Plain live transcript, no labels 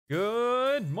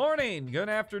Good morning, good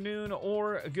afternoon,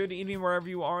 or good evening wherever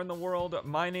you are in the world.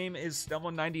 My name is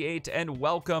Stelman98 and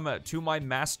welcome to my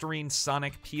Mastering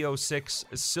Sonic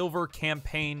P06 Silver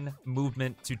Campaign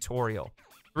Movement tutorial.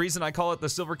 The reason I call it the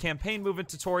Silver Campaign Movement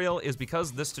tutorial is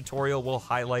because this tutorial will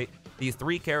highlight the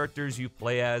 3 characters you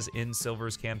play as in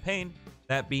Silver's campaign,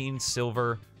 that being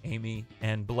Silver, Amy,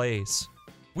 and Blaze.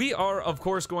 We are, of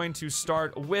course, going to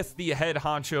start with the head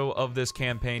honcho of this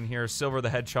campaign here, Silver the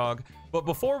Hedgehog. But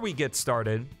before we get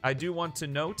started, I do want to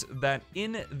note that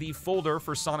in the folder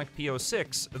for Sonic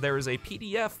P06, there is a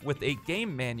PDF with a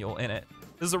game manual in it.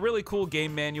 This is a really cool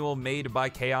game manual made by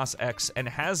Chaos X and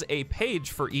has a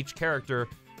page for each character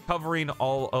covering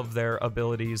all of their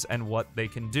abilities and what they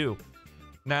can do.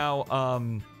 Now,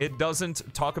 it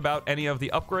doesn't talk about any of the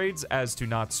upgrades as to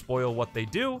not spoil what they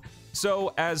do.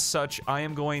 So as such, I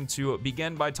am going to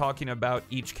begin by talking about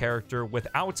each character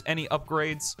without any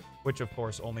upgrades, which of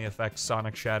course only affects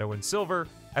Sonic, Shadow, and Silver.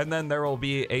 And then there will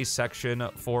be a section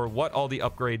for what all the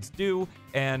upgrades do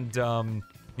and,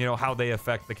 you know, how they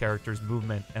affect the character's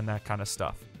movement and that kind of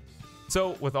stuff.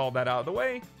 So with all that out of the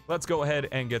way, let's go ahead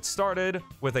and get started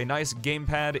with a nice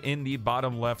gamepad in the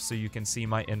bottom left so you can see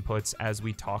my inputs as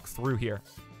we talk through here.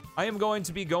 I am going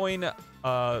to be going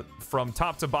from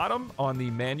top to bottom on the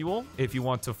manual if you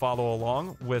want to follow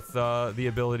along with the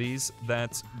abilities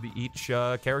that each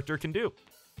character can do.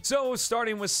 So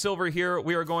starting with Silver here,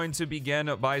 we are going to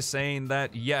begin by saying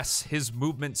that yes, his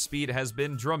movement speed has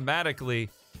been dramatically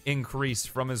increased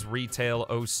from his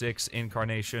Retail 06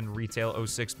 incarnation, Retail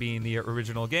 06 being the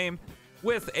original game,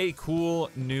 with a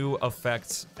cool new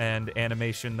effect and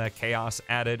animation that Chaos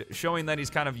added, showing that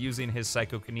he's kind of using his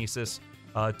Psychokienesis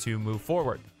to move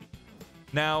forward.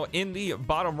 Now, in the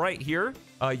bottom right here,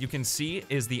 you can see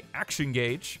is the action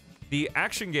gauge. The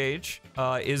action gauge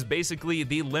is basically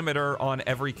the limiter on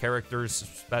every character's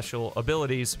special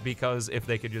abilities, because if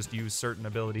they could just use certain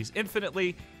abilities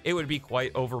infinitely, it would be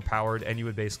quite overpowered and you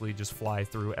would basically just fly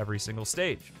through every single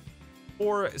stage.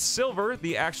 For Silver,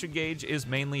 the action gauge is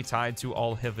mainly tied to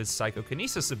all of his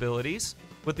Psychokienesis abilities,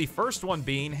 with the first one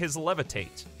being his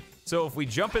Levitate. So if we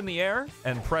jump in the air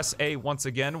and press A once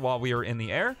again while we are in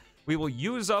the air, we will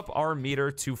use up our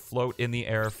meter to float in the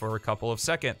air for a couple of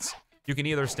seconds. You can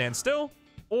either stand still,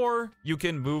 or you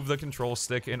can move the control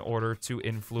stick in order to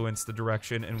influence the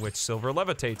direction in which Silver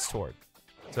levitates toward.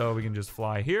 So we can just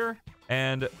fly here,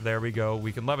 and there we go,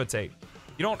 we can levitate.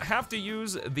 You don't have to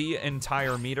use the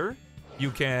entire meter.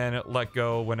 You can let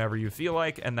go whenever you feel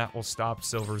like, and that will stop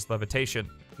Silver's levitation.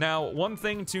 Now, one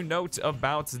thing to note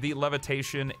about the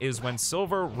levitation is when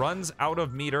Silver runs out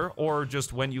of meter, or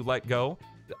just when you let go,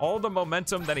 all the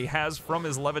momentum that he has from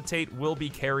his levitate will be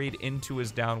carried into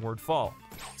his downward fall.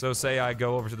 So say I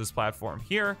go over to this platform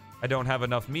here, I don't have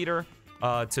enough meter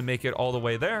to make it all the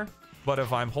way there, but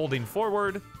if I'm holding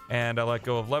forward and I let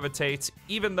go of levitate,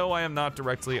 even though I am not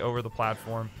directly over the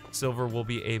platform, Silver will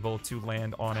be able to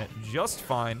land on it just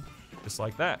fine, just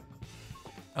like that.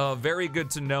 Very good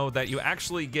to know that you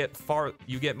actually get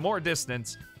more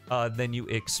distance than you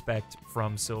expect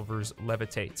from Silver's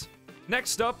levitate.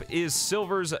 Next up is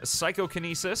Silver's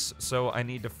Psychokienesis, so I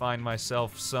need to find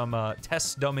myself some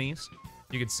test dummies,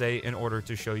 you could say, in order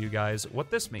to show you guys what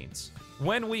this means.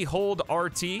 When we hold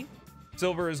RT,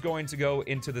 Silver is going to go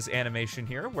into this animation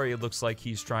here, where it looks like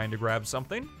he's trying to grab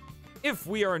something. If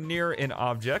we are near an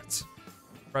object,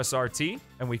 press RT,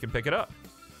 and we can pick it up.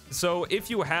 So if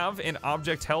you have an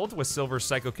object held with Silver's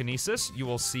Psychokienesis, you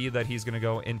will see that he's going to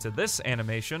go into this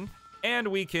animation, and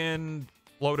we can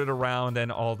float it around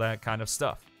and all that kind of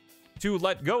stuff. To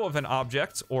let go of an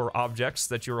object or objects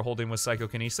that you are holding with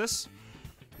Psychokienesis,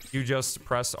 you just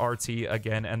press RT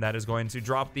again, and that is going to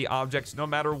drop the object no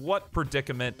matter what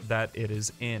predicament that it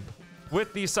is in.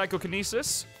 With the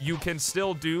Psychokienesis, you can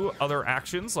still do other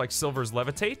actions like Silver's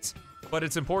Levitate, but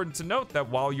it's important to note that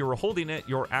while you're holding it,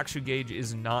 your action gauge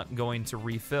is not going to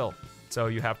refill. So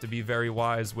you have to be very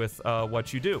wise with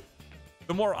what you do.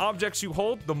 The more objects you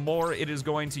hold, the more it is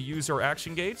going to use your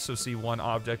action gauge. So see, one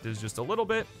object is just a little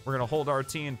bit. We're going to hold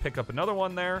RT and pick up another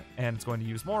one there, and it's going to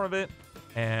use more of it,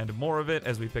 and more of it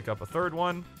as we pick up a third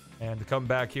one, and come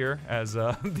back here as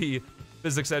the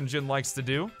physics engine likes to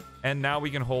do. And now we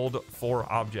can hold 4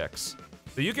 objects.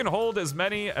 So you can hold as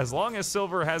many as long as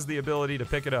Silver has the ability to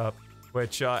pick it up,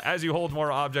 which as you hold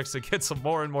more objects, it gets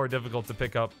more and more difficult to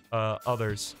pick up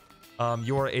others.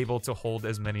 You are able to hold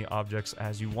as many objects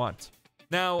as you want.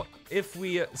 Now, if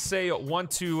we say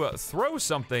want to throw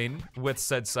something with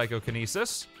said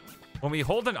Psychokienesis, when we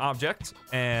hold an object,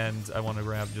 and I want to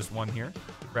grab just one here,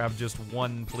 grab just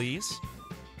one please,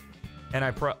 and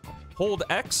I hold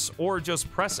X or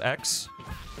just press X,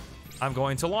 I'm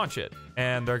going to launch it.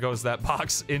 And there goes that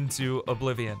box into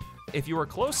oblivion. If you are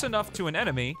close enough to an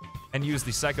enemy and use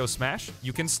the Psycho Smash,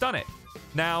 you can stun it.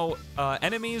 Now,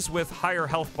 enemies with higher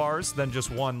health bars than just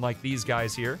one, like these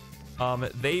guys here,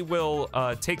 they will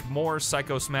take more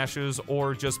Psycho Smashes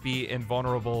or just be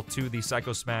invulnerable to the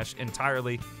Psycho Smash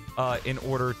entirely in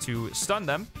order to stun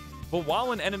them. But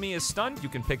while an enemy is stunned, you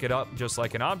can pick it up just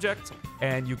like an object,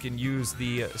 and you can use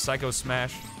the Psycho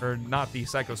Smash, or not the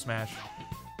Psycho Smash.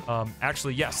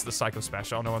 Actually, yes, the Psycho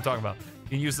Smash. I don't know what I'm talking about.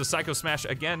 You can use the Psycho Smash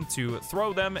again to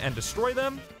throw them and destroy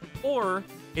them, or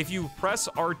if you press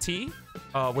RT,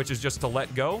 which is just to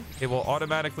let go, it will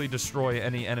automatically destroy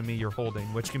any enemy you're holding,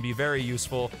 which can be very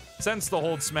useful since the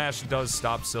hold smash does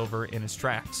stop Silver in his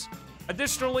tracks.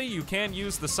 Additionally, you can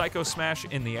use the Psycho Smash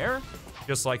in the air,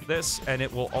 just like this, and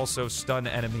it will also stun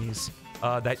enemies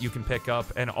that you can pick up,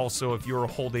 and also if you're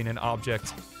holding an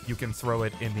object, you can throw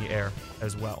it in the air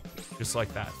as well, just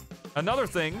like that. Another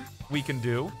thing we can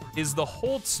do is the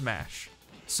hold smash.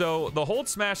 So the hold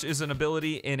smash is an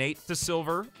ability innate to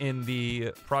Silver in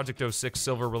the Project 06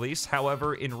 Silver release.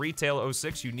 However, in Retail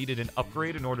 06, you needed an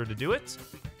upgrade in order to do it.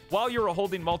 While you're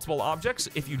holding multiple objects,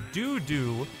 if you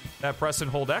do that press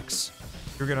and hold X,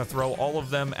 you're gonna throw all of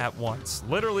them at once.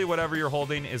 Literally whatever you're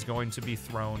holding is going to be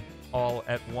thrown all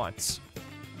at once.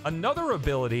 Another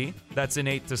ability that's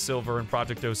innate to Silver in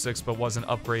Project 06 but was an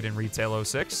upgrade in Retail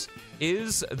 06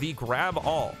 is the Grab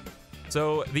All.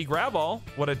 So the Grab All,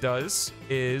 what it does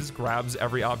is grabs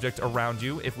every object around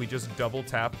you if we just double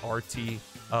tap RT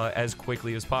as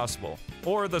quickly as possible.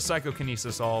 Or the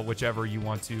Psychokienesis All, whichever you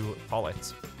want to call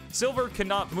it. Silver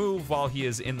cannot move while he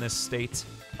is in this state,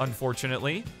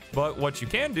 unfortunately. But what you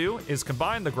can do is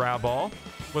combine the Grab All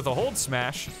with a hold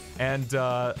smash and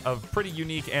a pretty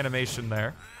unique animation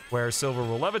there where Silver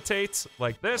will levitate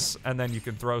like this, and then you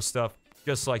can throw stuff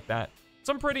just like that.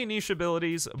 Some pretty niche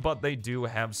abilities, but they do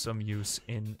have some use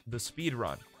in the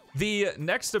speedrun. The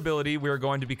next ability we're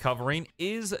going to be covering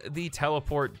is the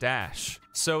Teleport Dash.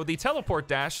 So the Teleport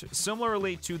Dash,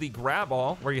 similarly to the Grab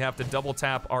All, where you have to double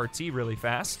tap RT really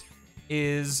fast,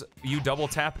 is you double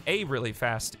tap A really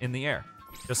fast in the air,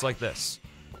 just like this.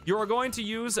 You are going to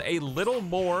use a little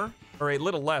more, or a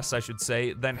little less, I should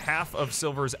say, than half of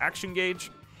Silver's action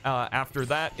gauge. After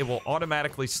that, it will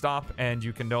automatically stop, and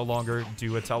you can no longer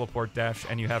do a teleport dash,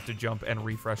 and you have to jump and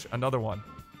refresh another one.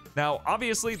 Now,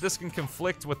 obviously, this can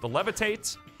conflict with the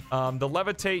Levitate. The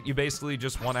Levitate, you basically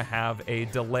just want to have a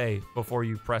delay before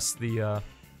you press the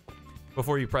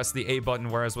A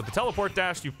button, whereas with the teleport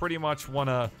dash, you pretty much want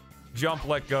to jump,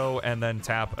 let go, and then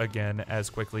tap again as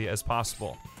quickly as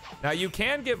possible. Now, you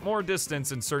can get more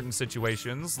distance in certain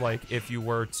situations, like if you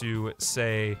were to,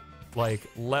 say, like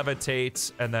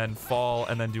levitate and then fall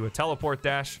and then do a teleport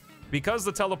dash. Because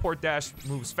the teleport dash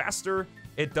moves faster,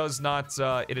 it is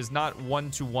not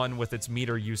one-to-one with its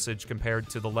meter usage compared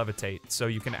to the levitate, so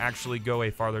you can actually go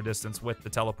a farther distance with the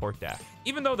teleport dash.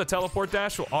 Even though the teleport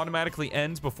dash will automatically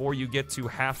end before you get to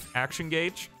half action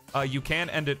gauge, you can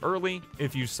end it early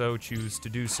if you so choose to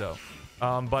do so.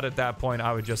 But at that point,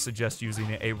 I would just suggest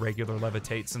using a regular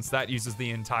levitate, since that uses the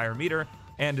entire meter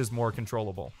and is more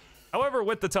controllable. However,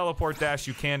 with the teleport dash,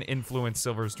 you can influence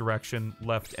Silver's direction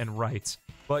left and right,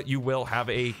 but you will have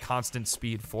a constant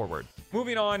speed forward.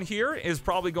 Moving on here is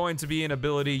probably going to be an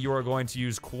ability you are going to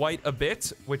use quite a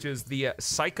bit, which is the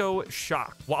Psycho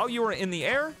Shock. While you are in the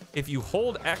air, if you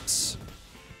hold X,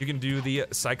 you can do the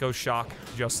Psycho Shock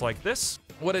just like this.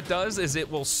 What it does is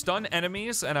it will stun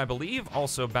enemies, and I believe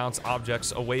also bounce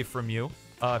objects away from you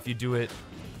if you do it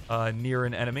near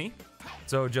an enemy.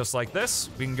 So just like this,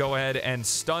 we can go ahead and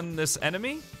stun this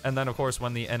enemy, and then of course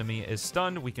when the enemy is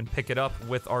stunned, we can pick it up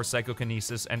with our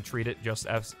Psychokienesis and treat it just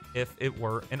as if it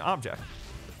were an object,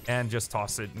 and just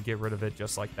toss it and get rid of it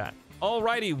just like that.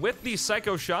 Alrighty, with the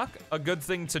Psycho Shock, a good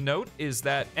thing to note is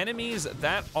that enemies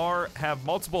that have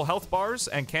multiple health bars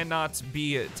and cannot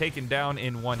be taken down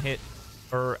in one hit,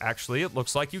 or actually it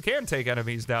looks like you can take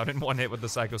enemies down in one hit with the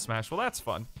Psycho Smash. Well, that's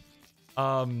fun.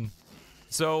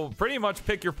 So pretty much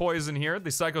pick your poison here.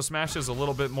 The Psycho Smash is a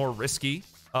little bit more risky,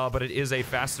 but it is a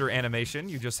faster animation.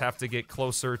 You just have to get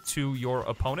closer to your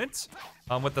opponent.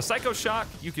 With the Psycho Shock,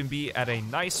 you can be at a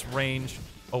nice range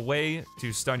away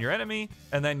to stun your enemy,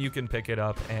 and then you can pick it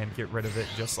up and get rid of it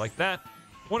just like that.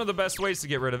 One of the best ways to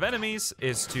get rid of enemies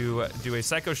is to do a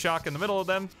Psycho Shock in the middle of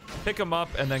them, pick them up,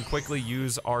 and then quickly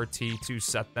use RT to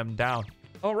set them down.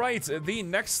 All right, the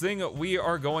next thing we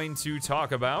are going to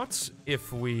talk about,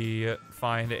 if we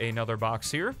find another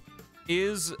box here,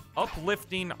 is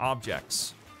uplifting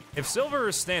objects. If Silver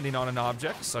is standing on an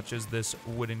object, such as this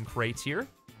wooden crate here,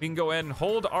 we can go ahead and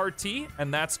hold RT,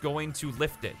 and that's going to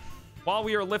lift it. While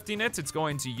we are lifting it, it's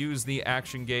going to use the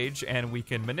action gauge, and we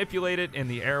can manipulate it in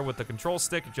the air with the control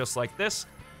stick, just like this.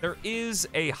 There is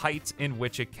a height in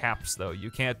which it caps, though. You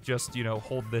can't just, you know,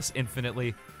 hold this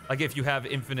infinitely. Like, if you have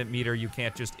infinite meter, you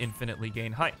can't just infinitely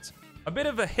gain height. A bit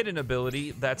of a hidden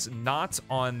ability that's not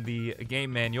on the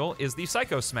game manual is the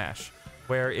Psycho Smash,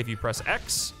 where if you press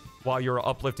X while you're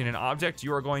uplifting an object,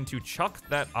 you are going to chuck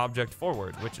that object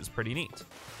forward, which is pretty neat.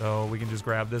 So we can just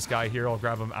grab this guy here. I'll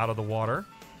grab him out of the water.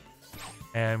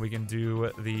 And we can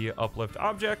do the uplift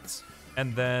object.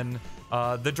 And then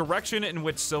the direction in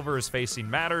which Silver is facing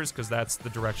matters, because that's the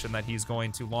direction that he's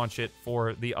going to launch it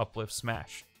for the uplift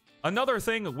smash. Another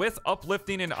thing with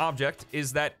uplifting an object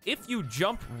is that if you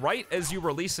jump right as you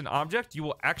release an object, you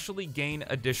will actually gain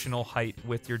additional height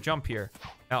with your jump here.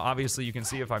 Now, obviously, you can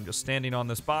see if I'm just standing on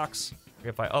this box,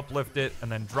 if I uplift it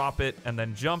and then drop it and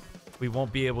then jump, we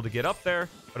won't be able to get up there.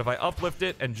 But if I uplift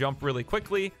it and jump really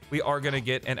quickly, we are going to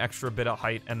get an extra bit of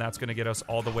height, and that's going to get us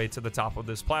all the way to the top of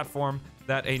this platform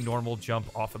that a normal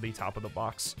jump off of the top of the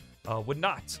box would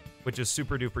not, which is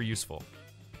super duper useful.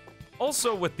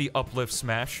 Also, with the uplift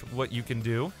smash, what you can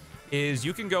do is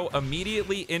you can go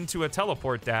immediately into a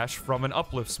teleport dash from an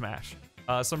uplift smash.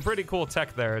 Some pretty cool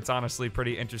tech there. It's honestly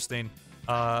pretty interesting.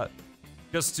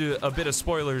 Just a bit of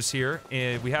spoilers here.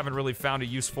 We haven't really found a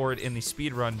use for it in the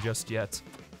speedrun just yet.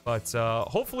 But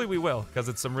hopefully we will, because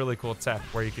it's some really cool tech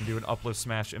where you can do an uplift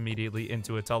smash immediately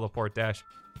into a teleport dash.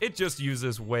 It just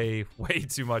uses way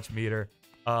too much meter.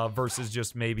 Versus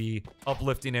just maybe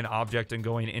uplifting an object and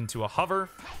going into a hover,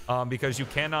 because you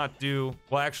cannot do,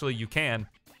 well, actually you can,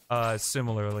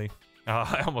 similarly,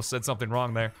 I almost said something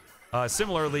wrong there.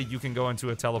 Similarly, you can go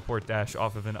into a teleport dash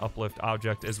off of an uplift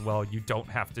object as well. You don't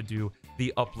have to do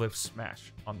the uplift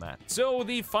smash on that. So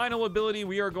the final ability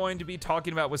we are going to be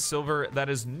talking about with Silver that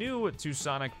is new to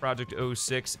Sonic Project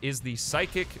 06 is the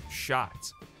Psychic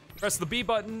Shot. Press the B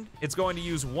button, it's going to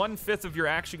use 1/5 of your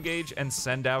action gauge and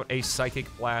send out a Psychic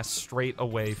Blast straight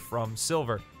away from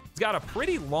Silver. It's got a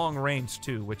pretty long range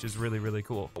too, which is really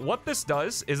cool. What this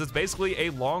does is it's basically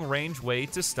a long range way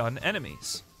to stun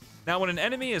enemies. Now, when an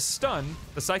enemy is stunned,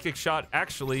 the Psychic Shot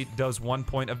actually does 1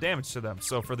 point of damage to them.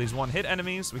 So for these one-hit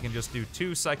enemies, we can just do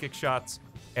 2 Psychic Shots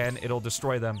and it'll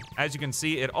destroy them. As you can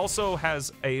see, it also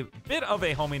has a bit of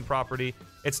a homing property.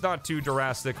 It's not too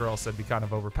drastic, or else it'd be kind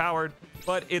of overpowered,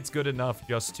 but it's good enough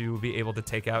just to be able to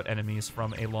take out enemies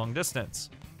from a long distance.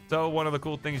 So one of the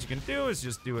cool things you can do is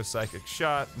just do a Psychic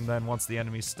Shot, and then once the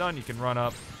enemy's stunned, you can run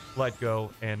up, let go,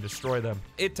 and destroy them.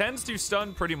 It tends to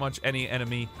stun pretty much any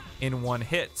enemy in one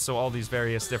hit, so all these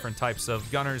various different types of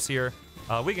gunners here,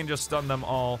 we can just stun them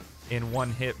all in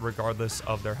one hit regardless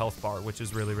of their health bar, which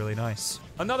is really nice.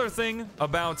 Another thing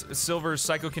about Silver's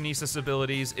Psychokienesis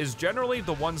abilities is generally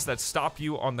the ones that stop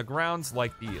you on the ground,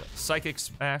 like the Psychic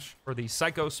Smash or the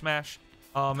Psycho Smash.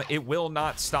 It will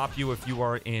not stop you if you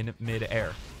are in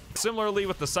mid-air. Similarly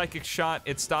with the Psychic Shot,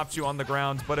 it stops you on the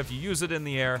ground, but if you use it in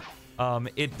the air,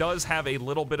 it does have a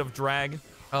little bit of drag,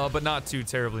 but not too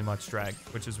terribly much drag,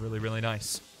 which is really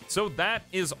nice. So that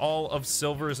is all of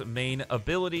Silver's main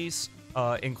abilities.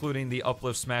 Including the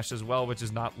Uplift Smash as well, which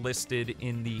is not listed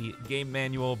in the game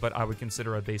manual, but I would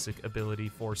consider a basic ability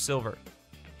for Silver.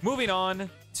 Moving on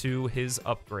to his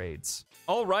upgrades.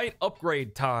 All right,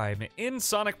 upgrade time. In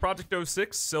Sonic Project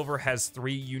 06, Silver has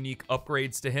 3 unique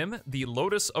upgrades to him: the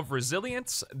Lotus of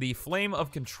Resilience, the Flame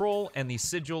of Control, and the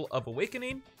Sigil of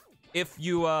Awakening. If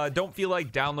you don't feel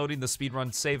like downloading the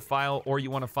speedrun save file, or you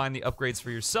want to find the upgrades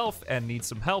for yourself and need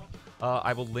some help,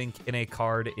 I will link in a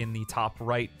card in the top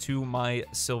right to my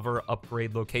Silver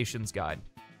upgrade locations guide.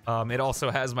 It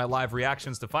also has my live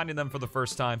reactions to finding them for the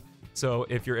first time, so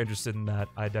if you're interested in that,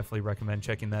 I definitely recommend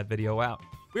checking that video out.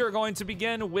 We are going to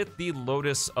begin with the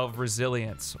Lotus of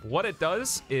Resilience. What it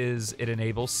does is it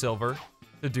enables Silver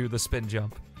to do the spin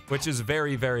jump, which is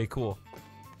very cool.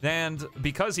 And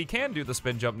because he can do the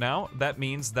spin jump now, that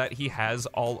means that he has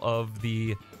all of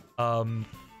the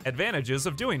advantages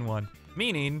of doing one.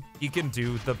 Meaning, he can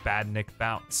do the Badnik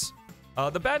Bounce.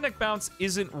 The Badnik Bounce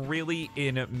isn't really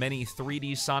in many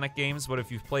 3D Sonic games, but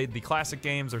if you've played the classic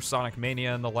games or Sonic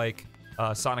Mania and the like,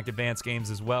 Sonic Advance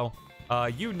games as well,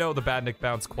 you know the Badnik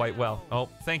Bounce quite well. Oh,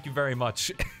 thank you very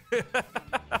much.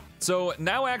 So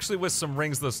now actually with some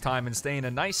rings this time and staying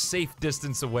a nice safe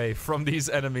distance away from these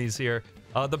enemies here,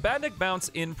 the Badnik Bounce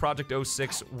in Project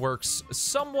 06 works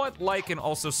somewhat like and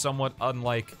also somewhat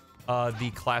unlike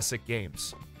the classic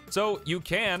games. So you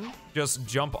can just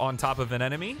jump on top of an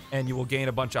enemy and you will gain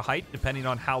a bunch of height depending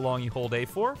on how long you hold A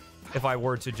for. If I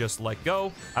were to just let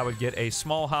go, I would get a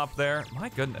small hop there. My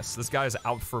goodness, this guy is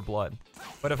out for blood.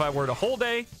 But if I were to hold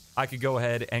A, I could go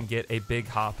ahead and get a big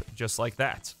hop just like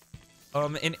that.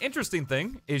 An interesting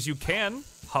thing is you can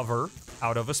hover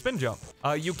out of a spin jump.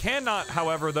 You cannot,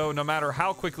 however, though, no matter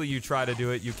how quickly you try to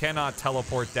do it, you cannot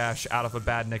teleport dash out of a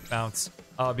badnik bounce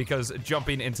because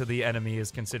jumping into the enemy is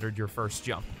considered your first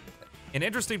jump. An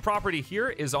interesting property here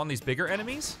is on these bigger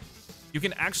enemies, you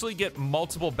can actually get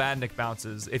multiple badnik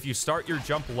bounces. If you start your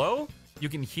jump low, you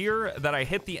can hear that I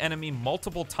hit the enemy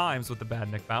multiple times with the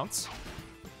badnik bounce.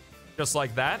 Just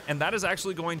like that, and that is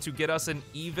actually going to get us an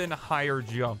even higher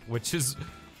jump, which is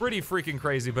pretty freaking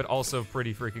crazy, but also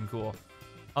pretty freaking cool.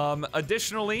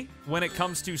 Additionally, when it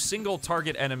comes to single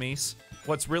target enemies,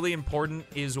 what's really important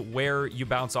is where you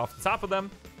bounce off the top of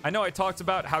them. I know I talked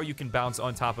about how you can bounce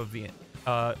on top of the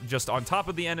just on top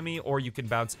of the enemy, or you can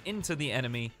bounce into the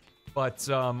enemy. But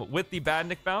with the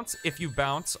badnik bounce, if you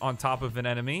bounce on top of an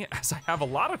enemy, as I have a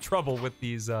lot of trouble with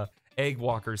these egg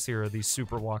walkers here, these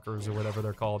super walkers or whatever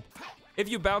they're called. If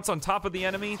you bounce on top of the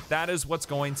enemy, that is what's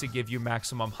going to give you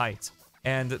maximum height.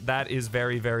 And that is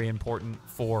very, very important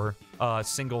for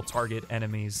single target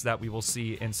enemies that we will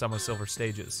see in some of Silver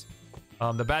stages.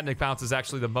 The badnik bounce is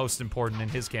actually the most important in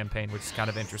his campaign, which is kind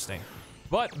of interesting.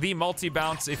 But the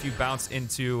multi-bounce, if you bounce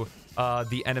into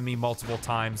the enemy multiple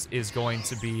times, is going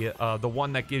to be the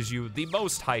one that gives you the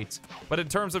most height. But in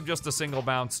terms of just a single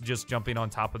bounce, just jumping on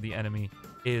top of the enemy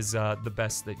is the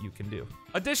best that you can do.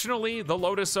 Additionally, the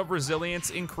Lotus of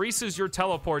Resilience increases your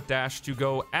teleport dash to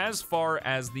go as far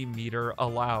as the meter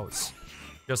allows.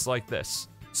 Just like this.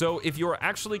 So if you're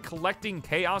actually collecting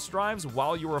chaos drives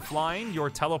while you are flying, your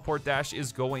teleport dash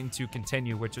is going to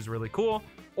continue, which is really cool.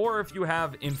 Or if you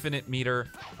have infinite meter,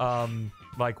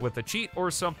 like with a cheat or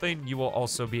something, you will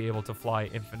also be able to fly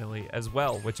infinitely as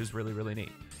well, which is really, really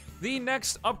neat. The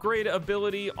next upgrade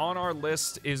ability on our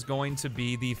list is going to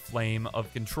be the Flame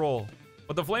of Control.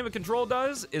 What the Flame of Control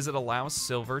does is it allows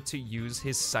Silver to use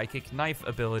his Psychic Knife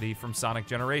ability from Sonic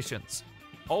Generations.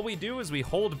 All we do is we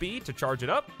hold B to charge it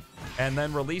up, and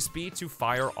then release B to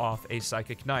fire off a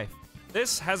Psychic Knife.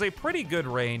 This has a pretty good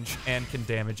range and can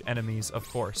damage enemies, of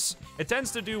course. It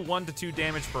tends to do 1 to 2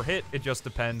 damage per hit. It just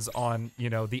depends on, you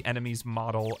know, the enemy's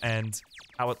model and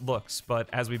how it looks. But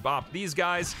as we bop these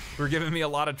guys, who were giving me a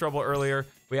lot of trouble earlier,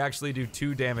 we actually do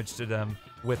 2 damage to them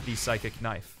with the Psychic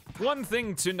Knife. One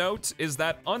thing to note is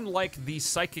that unlike the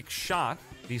Psychic Shot,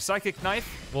 the Psychic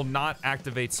Knife will not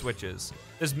activate switches.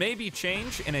 This may be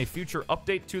changed in a future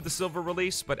update to the Silver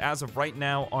release, but as of right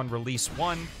now on release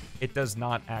 1, it does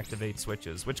not activate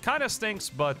switches, which kind of stinks,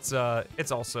 but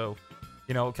it's also,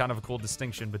 you know, kind of a cool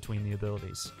distinction between the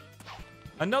abilities.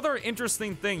 Another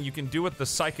interesting thing you can do with the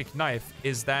Psychic Knife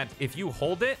is that if you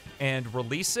hold it and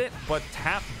release it, but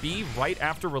tap B right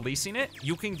after releasing it,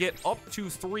 you can get up to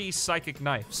 3 Psychic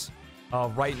Knives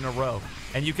right in a row.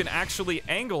 And you can actually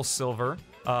angle Silver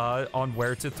on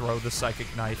where to throw the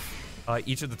Psychic Knife,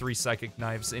 each of the 3 Psychic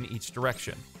Knives in each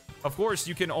direction. Of course,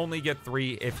 you can only get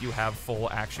 3 if you have full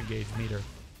action gauge meter.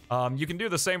 You can do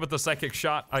the same with the Psychic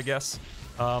Shot, I guess,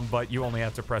 but you only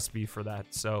have to press B for that,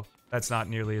 so that's not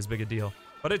nearly as big a deal.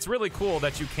 But it's really cool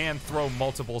that you can throw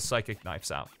multiple Psychic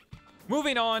Knives out.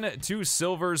 Moving on to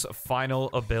Silver's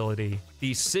final ability,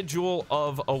 the Sigil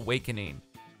of Awakening.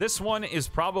 This one is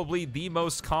probably the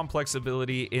most complex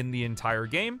ability in the entire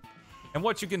game. And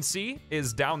what you can see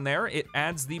is down there, it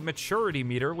adds the maturity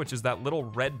meter, which is that little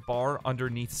red bar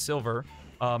underneath Silver,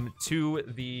 to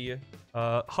the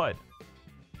HUD.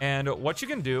 And what you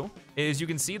can do is you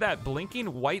can see that blinking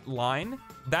white line.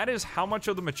 That is how much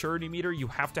of the maturity meter you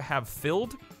have to have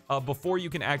filled before you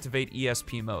can activate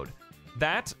ESP mode.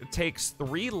 That takes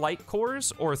 3 light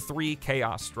cores or 3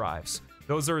 chaos drives.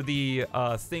 Those are the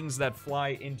things that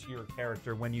fly into your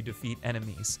character when you defeat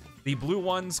enemies. The blue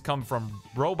ones come from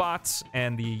robots,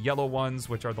 and the yellow ones,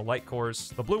 which are the light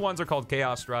cores. The blue ones are called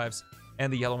chaos drives,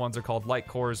 and the yellow ones are called light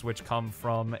cores, which come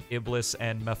from Iblis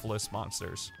and Mephiles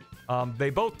monsters. They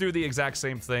both do the exact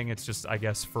same thing. It's just, I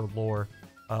guess, for lore,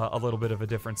 a little bit of a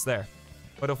difference there.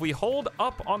 But if we hold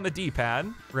up on the D-pad,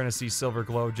 we're going to see Silver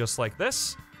glow just like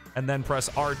this, and then press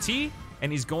RT,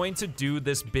 and he's going to do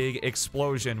this big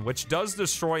explosion, which does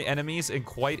destroy enemies in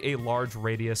quite a large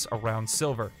radius around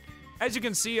Silver. As you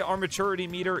can see, our maturity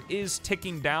meter is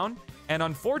ticking down, and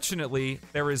unfortunately,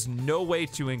 there is no way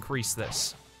to increase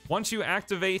this. Once you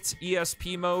activate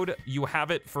ESP mode, you have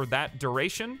it for that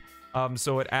duration,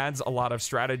 so it adds a lot of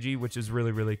strategy, which is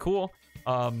really, really cool,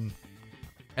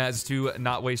 as to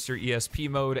not waste your ESP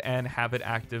mode and have it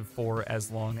active for as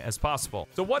long as possible.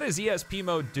 So what does ESP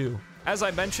mode do? As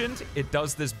I mentioned, it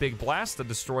does this big blast that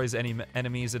destroys any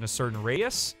enemies in a certain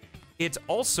radius. It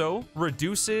also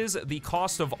reduces the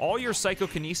cost of all your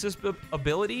Psychokienesis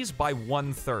abilities by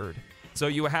 1/3. So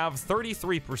you have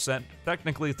 33%,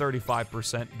 technically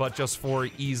 35%, but just for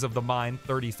ease of the mind,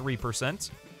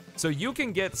 33%. So you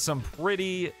can get some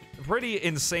pretty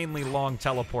insanely long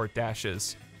teleport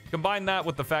dashes. Combine that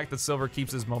with the fact that Silver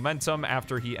keeps his momentum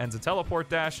after he ends a teleport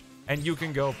dash, and you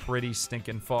can go pretty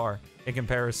stinking far in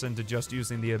comparison to just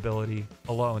using the ability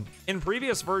alone. In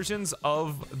previous versions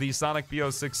of the Sonic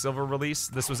P06 Silver release,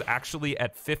 this was actually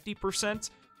at 50%,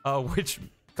 which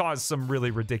caused some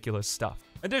really ridiculous stuff.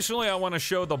 Additionally, I want to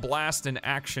show the blast in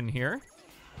action here.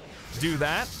 Do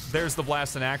that. There's the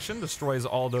blast in action, destroys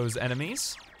all those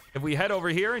enemies. If we head over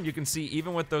here, and you can see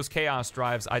even with those chaos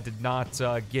drives, I did not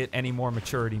get any more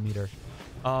maturity meter.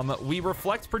 We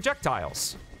reflect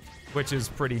projectiles, which is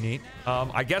pretty neat.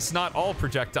 I guess not all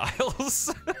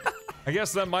projectiles. I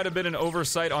guess that might have been an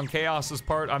oversight on Chaos's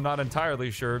part. I'm not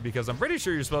entirely sure, because I'm pretty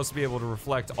sure you're supposed to be able to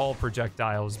reflect all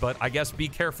projectiles, but I guess be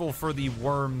careful for the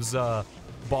worm's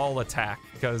ball attack,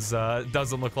 because it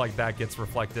doesn't look like that gets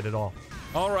reflected at all.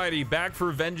 Alrighty, back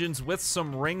for vengeance with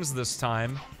some rings this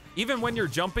time. Even when you're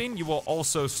jumping, you will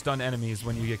also stun enemies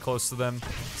when you get close to them.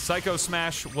 Psycho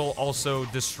Smash will also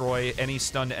destroy any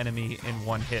stunned enemy in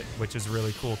one hit, which is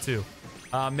really cool too.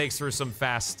 Makes for some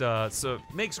fast, so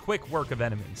makes quick work of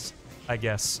enemies, I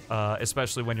guess,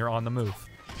 especially when you're on the move.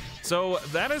 So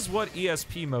that is what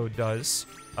ESP mode does.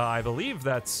 I believe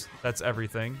that's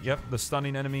everything. Yep, the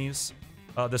stunning enemies.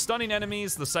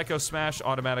 The Psycho Smash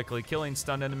automatically killing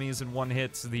stunned enemies in one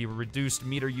hit, the reduced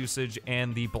meter usage,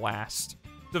 and the blast.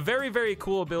 The very, very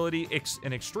cool ability,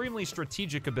 an extremely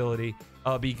strategic ability,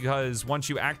 because once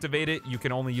you activate it, you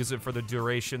can only use it for the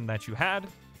duration that you had,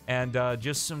 and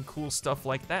just some cool stuff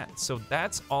like that. So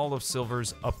that's all of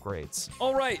Silver's upgrades.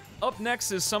 All right, up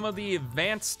next is some of the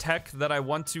advanced tech that I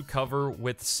want to cover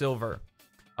with Silver.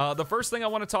 The first thing I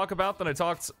want to talk about that I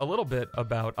talked a little bit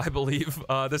about, I believe,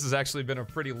 this has actually been a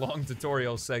pretty long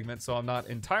tutorial segment, so I'm not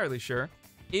entirely sure,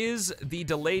 is the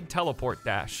delayed teleport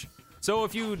dash. So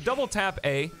if you double tap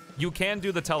A, you can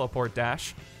do the teleport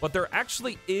dash, but there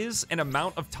actually is an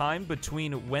amount of time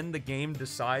between when the game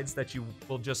decides that you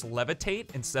will just levitate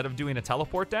instead of doing a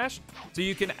teleport dash, so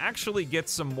you can actually get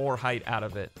some more height out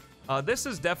of it. This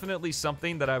is definitely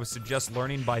something that I would suggest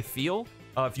learning by feel.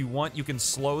 If you want, you can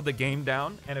slow the game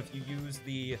down, and if you use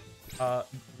the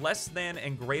less than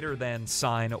and greater than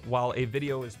sign while a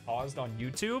video is paused on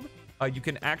YouTube, you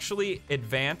can actually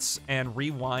advance and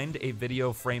rewind a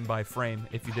video frame by frame,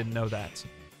 if you didn't know that,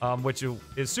 which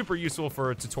is super useful for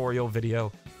a tutorial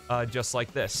video just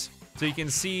like this. So you can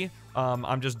see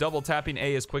I'm just double tapping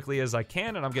A as quickly as I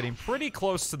can, and I'm getting pretty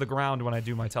close to the ground when I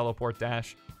do my teleport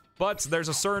dash. But there's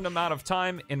a certain amount of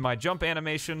time in my jump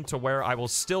animation to where I will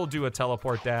still do a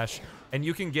teleport dash, and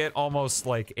you can get almost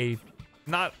like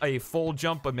not a full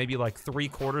jump, but maybe like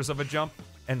 3/4 of a jump,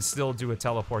 and still do a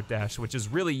teleport dash, which is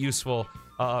really useful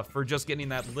for just getting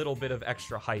that little bit of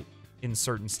extra height in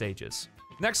certain stages.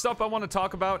 Next up I want to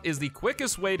talk about is the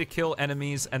quickest way to kill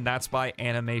enemies, and that's by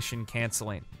animation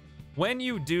canceling. When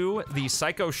you do the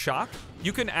Psycho Shock,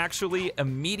 you can actually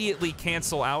immediately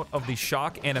cancel out of the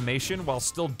shock animation while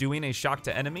still doing a shock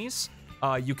to enemies.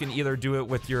 You can either do it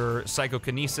with your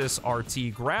Psychokienesis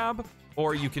RT grab,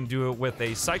 or you can do it with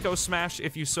a Psycho Smash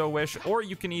if you so wish, or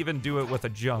you can even do it with a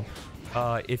jump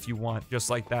if you want, just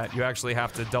like that. You actually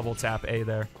have to double tap A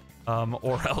there,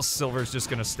 or else Silver's just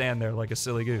gonna stand there like a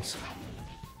silly goose.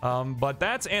 But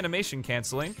that's animation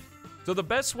canceling. So the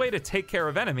best way to take care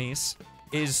of enemies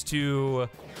is to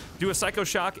do a Psycho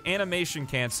Shock, animation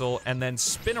cancel, and then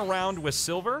spin around with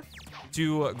Silver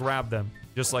to grab them,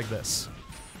 just like this.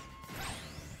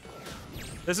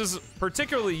 This is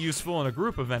particularly useful in a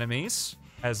group of enemies,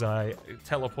 as I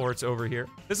teleport over here.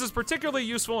 This is particularly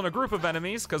useful in a group of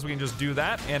enemies, because we can just do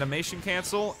that, animation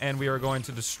cancel, and we are going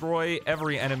to destroy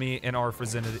every enemy in our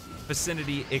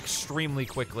vicinity extremely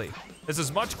quickly. This is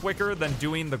much quicker than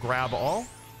doing the grab all.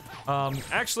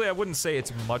 Actually, I wouldn't say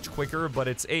it's much quicker, but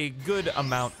it's a good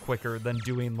amount quicker than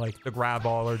doing, like, the grab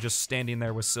all or just standing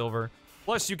there with Silver.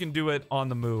 Plus, you can do it on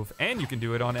the move, and you can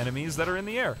do it on enemies that are in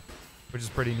the air, which is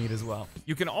pretty neat as well.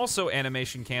 You can also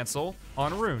animation cancel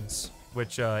on runes,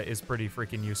 which is pretty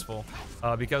freaking useful,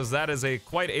 because that is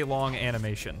quite a long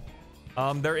animation.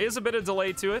 There is a bit of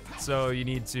delay to it, so you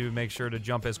need to make sure to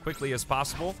jump as quickly as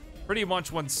possible. Pretty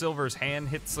much when Silver's hand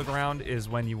hits the ground is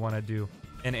when you want to do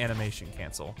an animation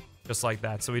cancel, just like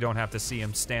that, so we don't have to see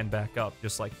him stand back up,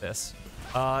 just like this.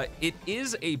 It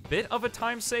is a bit of a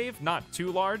time save, not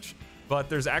too large, but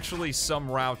there's actually some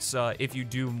routes, if you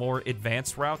do more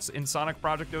advanced routes in Sonic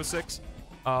Project 06,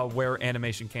 where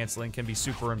animation canceling can be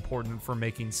super important for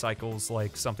making cycles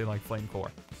like something like Flame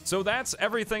Core. So that's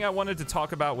everything I wanted to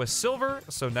talk about with Silver.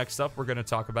 So next up, we're going to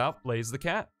talk about BeatZ the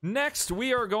cat. Next,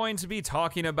 we are going to be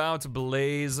talking about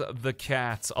BeatZ the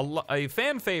cat, a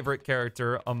fan favorite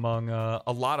character among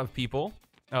a lot of people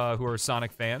who are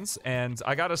Sonic fans. And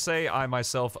I gotta say, I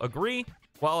myself agree.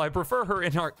 While I prefer her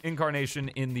incarnation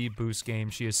in the Boost game,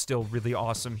 she is still really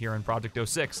awesome here in Project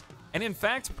 06. And in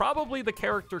fact, probably the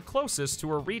character closest to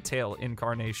her retail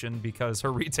incarnation, because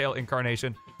her retail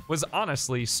incarnation was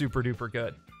honestly super duper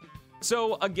good.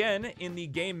 So again, in the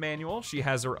game manual, she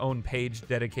has her own page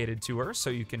dedicated to her,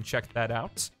 so you can check that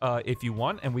out if you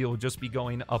want, and we will just be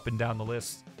going up and down the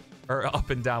list, or up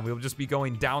and down, we will just be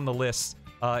going down the list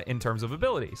in terms of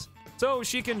abilities. So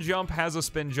she can jump, has a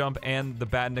spin jump, and the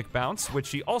Badnik bounce, which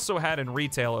she also had in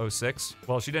Retail 06.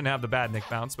 Well, she didn't have the Badnik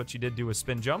bounce, but she did do a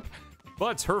spin jump.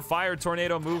 But her Fire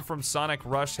Tornado move from Sonic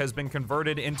Rush has been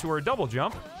converted into her double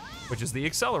jump, which is the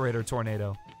Accelerator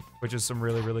Tornado, which is some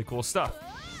really, really cool stuff.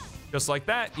 Just like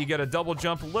that, you get a double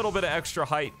jump, a little bit of extra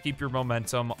height, keep your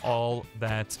momentum, all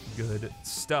that good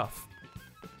stuff.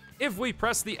 If we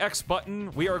press the X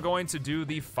button, we are going to do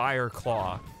the Fire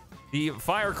Claw. The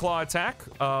Fire Claw attack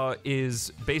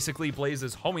is basically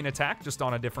BeatZ's homing attack, just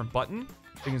on a different button.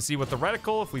 You can see with the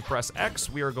reticle, if we press X,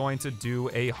 we are going to do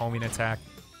a homing attack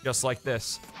just like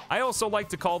this. I also like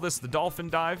to call this the Dolphin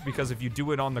Dive, because if you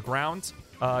do it on the ground,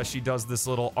 she does this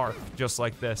little arc just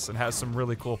like this and has some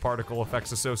really cool particle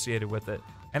effects associated with it.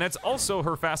 And it's also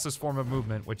her fastest form of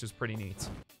movement, which is pretty neat.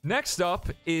 Next up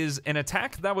is an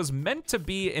attack that was meant to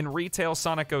be in Retail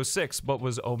Sonic 06, but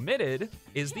was omitted,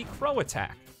 is the Crow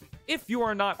attack. If you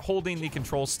are not holding the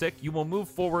control stick, you will move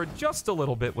forward just a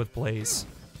little bit with BeatZ,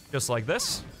 just like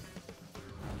this.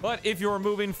 But if you're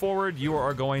moving forward, you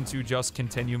are going to just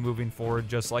continue moving forward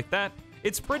just like that.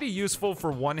 It's pretty useful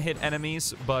for one-hit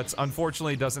enemies, but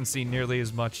unfortunately doesn't see nearly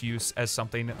as much use as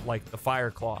something like the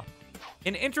Fire Claw.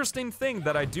 An interesting thing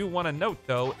that I do want to note,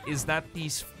 though, is that the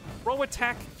Crow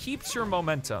attack keeps your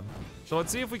momentum. So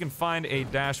let's see if we can find a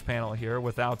dash panel here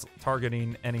without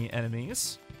targeting any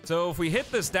enemies. So if we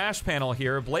hit this dash panel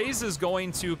here, BeatZ is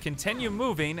going to continue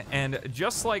moving, and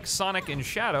just like Sonic and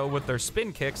Shadow with their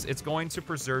spin kicks, it's going to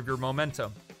preserve your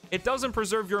momentum. It doesn't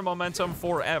preserve your momentum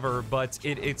forever, but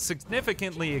it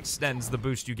significantly extends the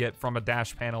boost you get from a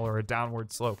dash panel or a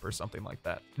downward slope or something like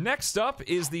that. Next up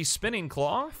is the Spinning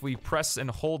Claw. If we press and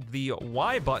hold the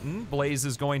Y button, BeatZ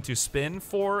is going to spin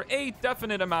for a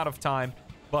definite amount of time.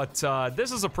 But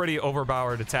this is a pretty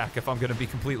overpowered attack, if I'm going to be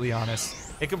completely honest.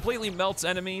 It completely melts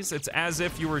enemies. It's as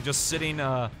if you were just sitting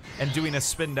and doing a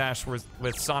spin dash with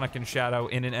Sonic and Shadow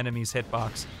in an enemy's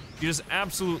hitbox. She just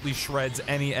absolutely shreds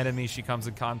any enemy she comes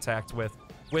in contact with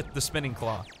the Spinning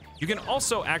Claw. You can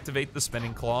also activate the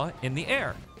Spinning Claw in the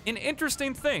air. An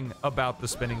interesting thing about the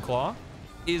Spinning Claw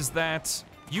is that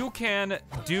you can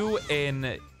do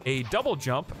a double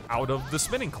jump out of the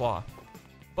Spinning Claw.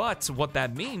 But what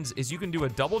that means is you can do a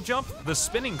double jump, the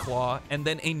Spinning Claw, and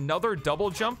then another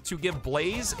double jump to give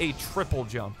BeatZ a triple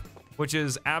jump, which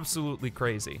is absolutely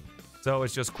crazy. So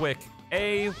it's just quick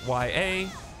A, Y, A.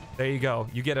 There you go.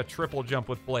 You get a triple jump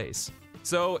with BeatZ.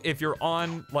 So if you're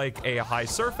on like a high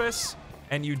surface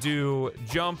and you do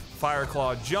jump, Fire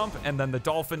Claw, jump, and then the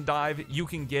Dolphin Dive, you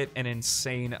can get an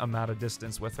insane amount of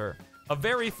distance with her. A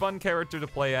very fun character to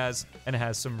play as, and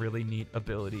has some really neat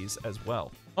abilities as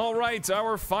well. All right,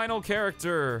 our final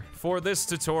character for this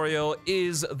tutorial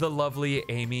is the lovely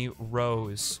Amy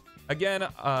Rose. Again,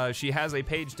 she has a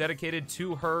page dedicated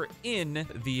to her in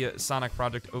the Sonic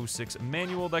Project 06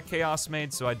 manual that Chaos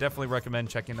made, so I definitely recommend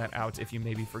checking that out if you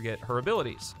maybe forget her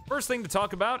abilities. First thing to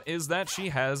talk about is that she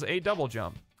has a double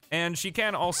jump. And she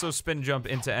can also spin jump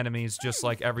into enemies just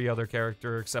like every other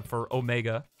character except for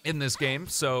Omega in this game.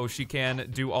 So she can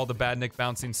do all the Badnik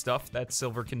bouncing stuff that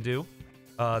Silver can do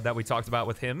that we talked about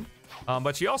with him.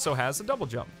 But she also has a double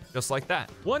jump, just like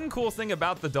that. One cool thing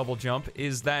about the double jump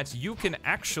is that you can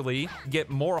actually get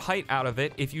more height out of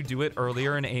it if you do it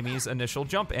earlier in Amy's initial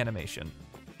jump animation.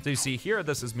 So you see here,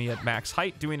 this is me at max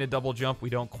height doing a double jump. We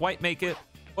don't quite make it.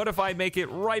 But if I make it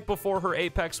right before her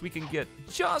apex, we can get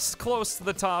just close to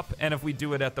the top. And if we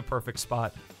do it at the perfect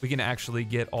spot, we can actually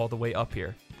get all the way up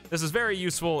here. This is very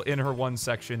useful in her one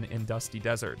section in Dusty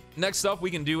Desert. Next up, we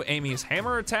can do Amy's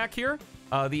hammer attack here.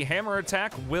 The hammer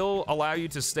attack will allow you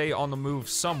to stay on the move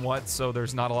somewhat, so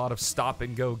there's not a lot of stop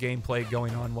and go gameplay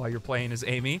going on while you're playing as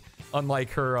Amy, unlike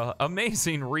her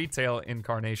amazing retail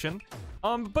incarnation.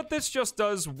 But this just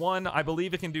does one, I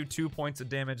believe it can do 2 points of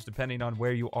damage depending on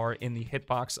where you are in the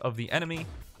hitbox of the enemy.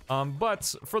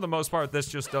 But for the most part, this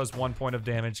just does 1 point of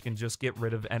damage, can just get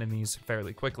rid of enemies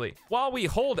fairly quickly. While we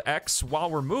hold X while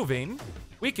we're moving,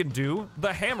 we can do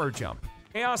the hammer jump.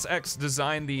 Chaos X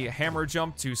designed the hammer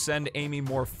jump to send Amy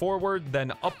more forward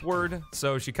than upward,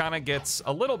 so she kind of gets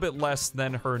a little bit less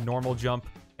than her normal jump,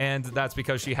 and that's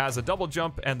because she has a double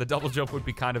jump, and the double jump would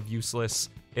be kind of useless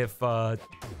if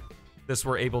this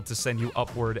were able to send you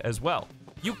upward as well.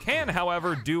 You can,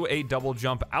 however, do a double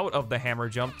jump out of the hammer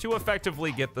jump to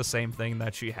effectively get the same thing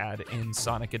that she had in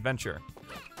Sonic Adventure.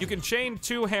 You can chain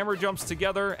 2 hammer jumps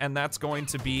together, and that's going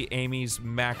to be Amy's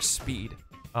max speed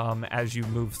as you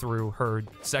move through her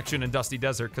section in Dusty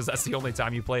Desert, because that's the only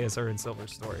time you play as her in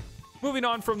Silver's story. Moving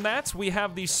on from that, we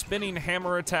have the spinning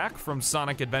hammer attack from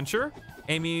Sonic Adventure.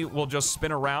 Amy will just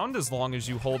spin around as long as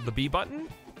you hold the B button,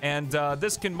 and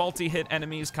this can multi-hit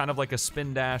enemies, kind of like a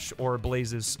spin dash or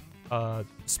Blaze's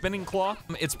spinning claw.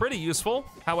 It's pretty useful.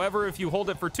 However, if you hold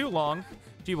it for too long,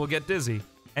 she will get dizzy.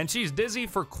 And she's dizzy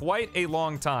for quite a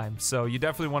long time, so you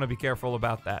definitely want to be careful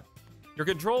about that. Your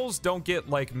controls don't get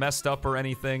like messed up or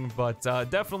anything, but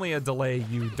definitely a delay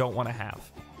you don't want to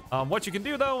have. What you can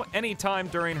do though, anytime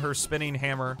during her spinning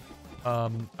hammer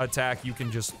attack, you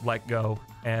can just let go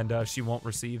and she won't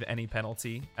receive any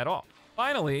penalty at all.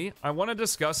 Finally, I want to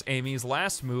discuss Amy's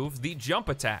last move, the jump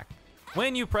attack.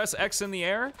 When you press X in the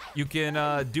air, you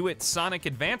can do it Sonic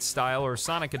Advance style or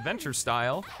Sonic Adventure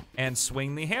style and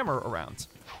swing the hammer around.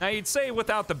 Now you'd say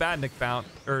without the badnik bounce,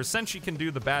 or since she can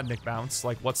do the badnik bounce,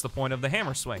 like what's the point of the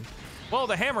hammer swing? Well,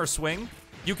 the hammer swing,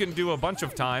 you can do a bunch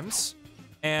of times,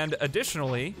 and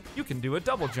additionally, you can do a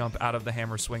double jump out of the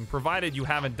hammer swing, provided you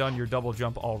haven't done your double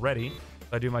jump already.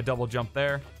 I do my double jump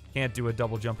there, can't do a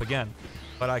double jump again.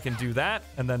 But I can do that,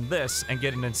 and then this, and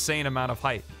get an insane amount of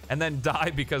height, and then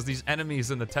die because these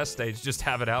enemies in the test stage just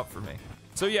have it out for me.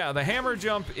 So yeah, the hammer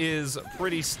jump is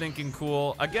pretty stinking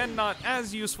cool. Again, not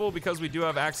as useful because we do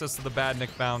have access to the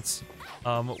badnik bounce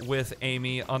with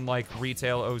Amy, unlike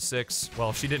Retail 06.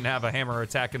 Well, she didn't have a hammer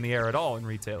attack in the air at all in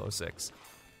Retail 06.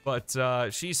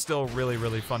 But she's still really,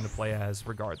 really fun to play as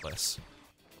regardless.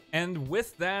 And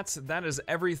with that, that is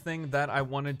everything that I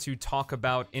wanted to talk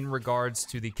about in regards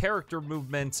to the character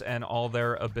movement and all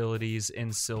their abilities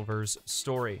in Silver's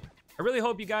story. I really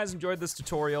hope you guys enjoyed this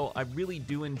tutorial. I really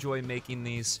do enjoy making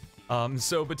these.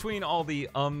 So between all the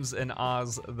ums and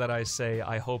ahs that I say,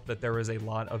 I hope that there is a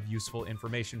lot of useful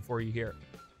information for you here.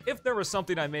 If there was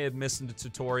something I may have missed in the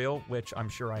tutorial, which I'm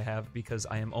sure I have because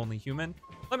I am only human,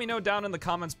 let me know down in the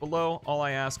comments below. All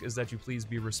I ask is that you please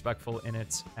be respectful in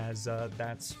it, as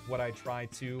that's what I try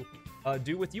to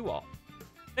do with you all.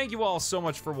 Thank you all so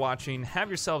much for watching. Have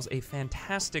yourselves a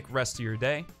fantastic rest of your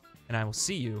day, and I will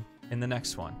see you in the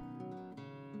next one.